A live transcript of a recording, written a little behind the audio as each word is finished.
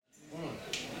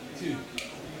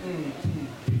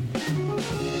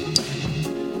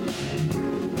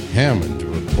Hammond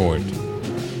Report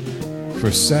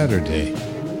for Saturday,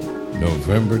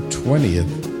 November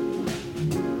 20th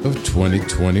of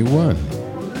 2021.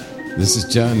 This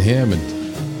is John Hammond,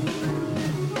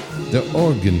 the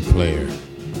organ player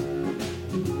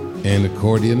and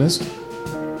accordionist.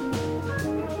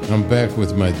 I'm back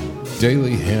with my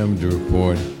daily Hammond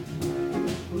Report.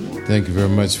 Thank you very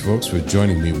much, folks, for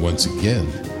joining me once again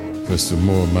for some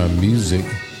more of my music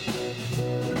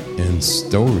and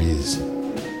stories.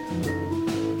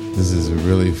 This is a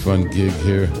really fun gig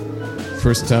here.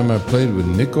 First time I played with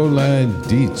Nikolai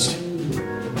Dietsch,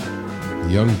 a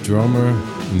young drummer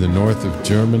in the north of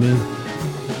Germany.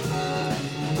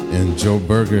 And Joe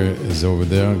Berger is over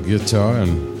there on guitar,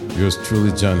 and yours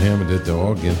truly, John Hammond, at the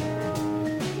organ.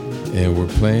 And we're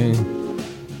playing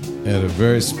at a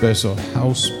very special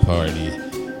house party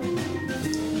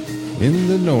in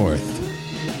the north,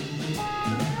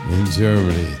 in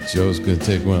Germany. Joe's going to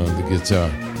take one on the guitar.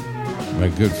 My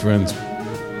good friends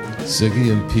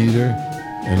Siggy and Peter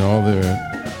and all their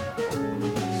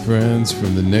friends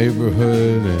from the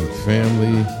neighborhood and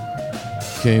family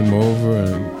came over,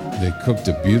 and they cooked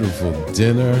a beautiful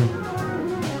dinner,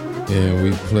 and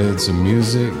we played some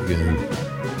music and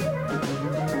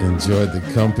enjoyed the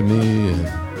company and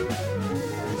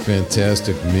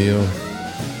fantastic meal.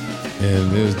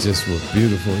 And it was just a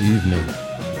beautiful evening,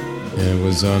 and it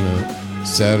was on a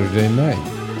Saturday night.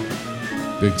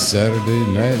 Big Saturday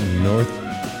night in the north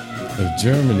of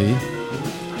Germany,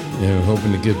 and we're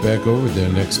hoping to get back over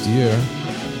there next year.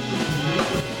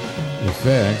 In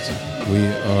fact, we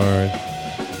are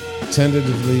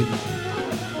tentatively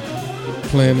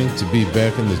planning to be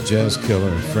back in the Jazz Keller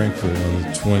in Frankfurt on the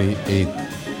 28th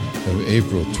of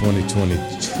April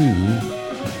 2022,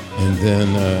 and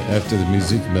then after the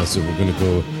Musikmesse, we're going to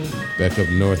go back up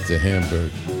north to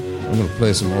Hamburg. I'm going to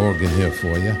play some organ here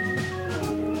for you.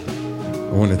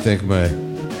 I want to thank my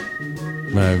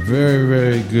very,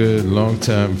 very good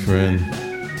longtime friend,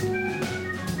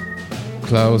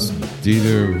 Klaus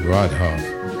Dieter Rothoff.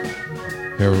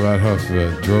 Herr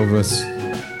Rothoff drove us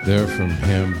there from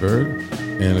Hamburg,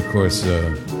 and of course,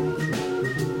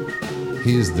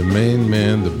 he is the main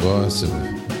man, the boss of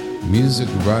Music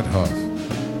Rothoff.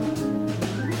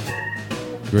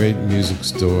 Great music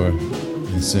store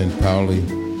in St. Pauli,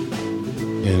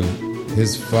 and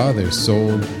his father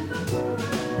sold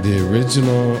the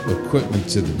original equipment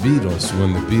to the Beatles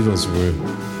when the Beatles were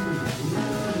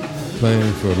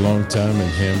playing for a long time in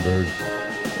Hamburg.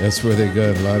 That's where they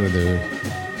got a lot of their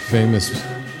famous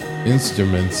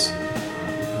instruments.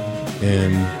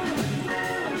 And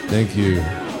thank you,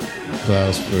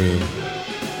 Klaus, for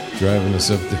driving us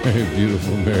up there in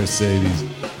beautiful Mercedes.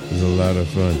 It was a lot of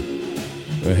fun.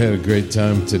 I had a great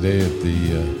time today at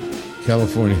the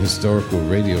California Historical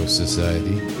Radio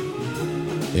Society.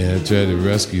 And I tried to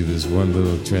rescue this one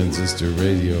little transistor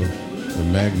radio, the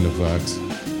Magnavox.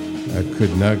 I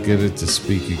could not get it to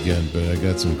speak again, but I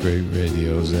got some great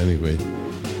radios anyway.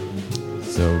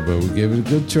 But we gave it a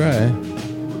good try.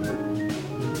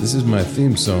 This is my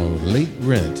theme song, Late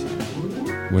Rent.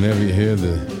 Whenever you hear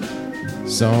the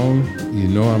song, you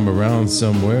know I'm around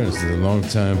somewhere. It's a long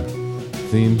time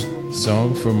theme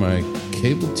song for my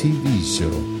cable TV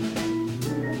show.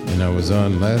 And I was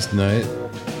on last night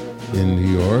in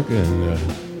New York, and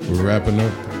we're wrapping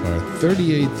up our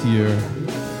 38th year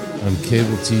on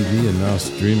cable TV and now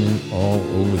streaming all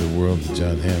over the world, the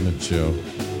John Hammond Show.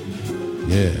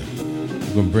 Yeah,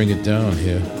 we're going to bring it down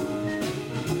here.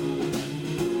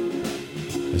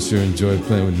 I sure enjoyed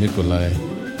playing with Nikolai,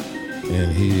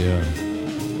 and he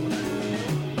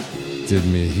did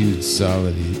me a huge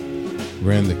solid. He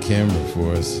ran the camera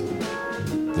for us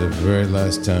the very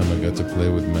last time I got to play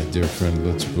with my dear friend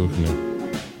Lutz Buchner.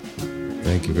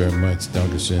 Thank you very much,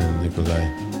 Dankeschön, Nikolai.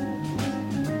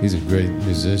 He's a great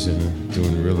musician and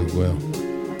doing really well.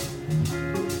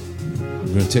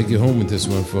 I'm going to take you home with this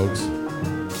one, folks.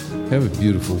 Have a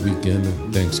beautiful weekend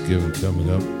and Thanksgiving coming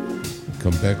up.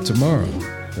 Come back tomorrow.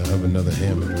 I'll have another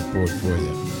Hammond Report for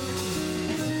you.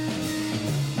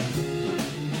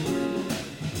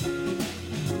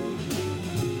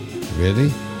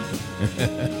 Ready?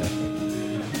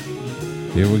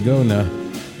 Here we go now.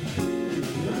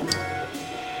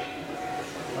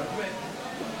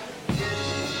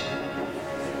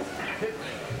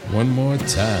 One more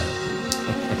time.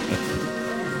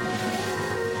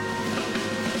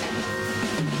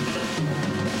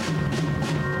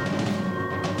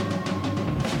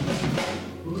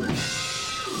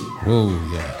 Whoa,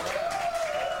 yeah.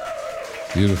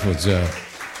 Beautiful job.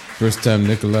 First time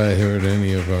Nikolai heard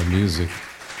any of our music.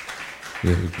 We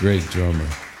have a great drummer.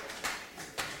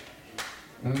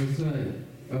 I'm excited.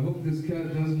 I hope this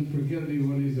cat doesn't forget me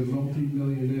when he's a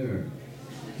multi-millionaire.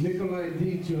 Nikolai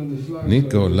Deitch on the slide.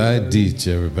 Nikolai Deitch,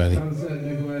 everybody. How's that,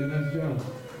 Nikolai? Nice job.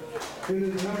 How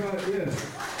about, yeah.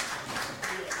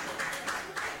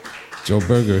 Joe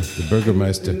Berger, the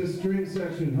Burgermeister. In the string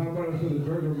section, how about it for the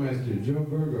Burgermeister, Joe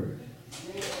Berger?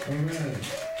 All right.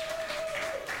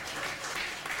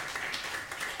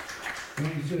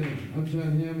 I'm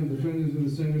John Hammond, the Friends of the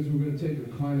Singers. We're going to take a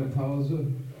kleine Pause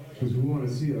because we want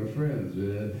to see our friends,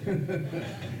 man.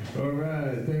 All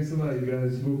right. Thanks a lot, you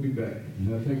guys. We'll be back.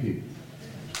 Thank you.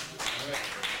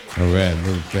 All right,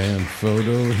 little band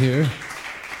photo here.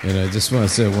 And I just want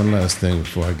to say one last thing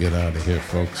before I get out of here,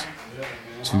 folks.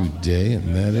 Today,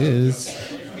 and that is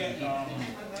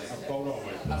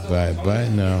bye-bye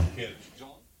now.